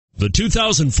The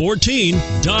 2014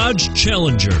 Dodge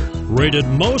Challenger. Rated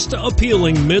most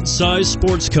appealing mid-size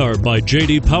sports car by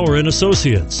J.D. Power and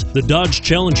Associates, the Dodge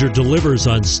Challenger delivers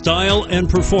on style and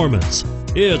performance.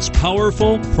 It's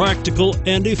powerful, practical,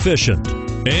 and efficient.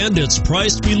 And it's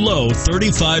priced below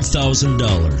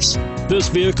 $35,000. This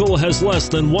vehicle has less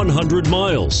than 100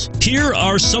 miles. Here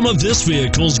are some of this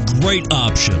vehicle's great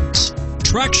options: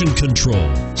 traction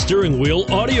control, steering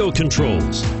wheel audio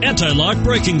controls, anti-lock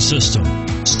braking system,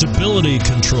 stability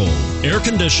control, air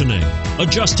conditioning,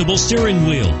 adjustable steering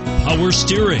wheel, power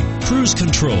steering, cruise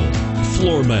control,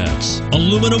 floor mats,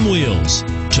 aluminum wheels.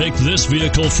 Take this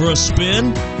vehicle for a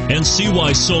spin and see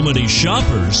why so many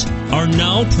shoppers are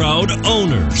now proud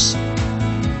owners.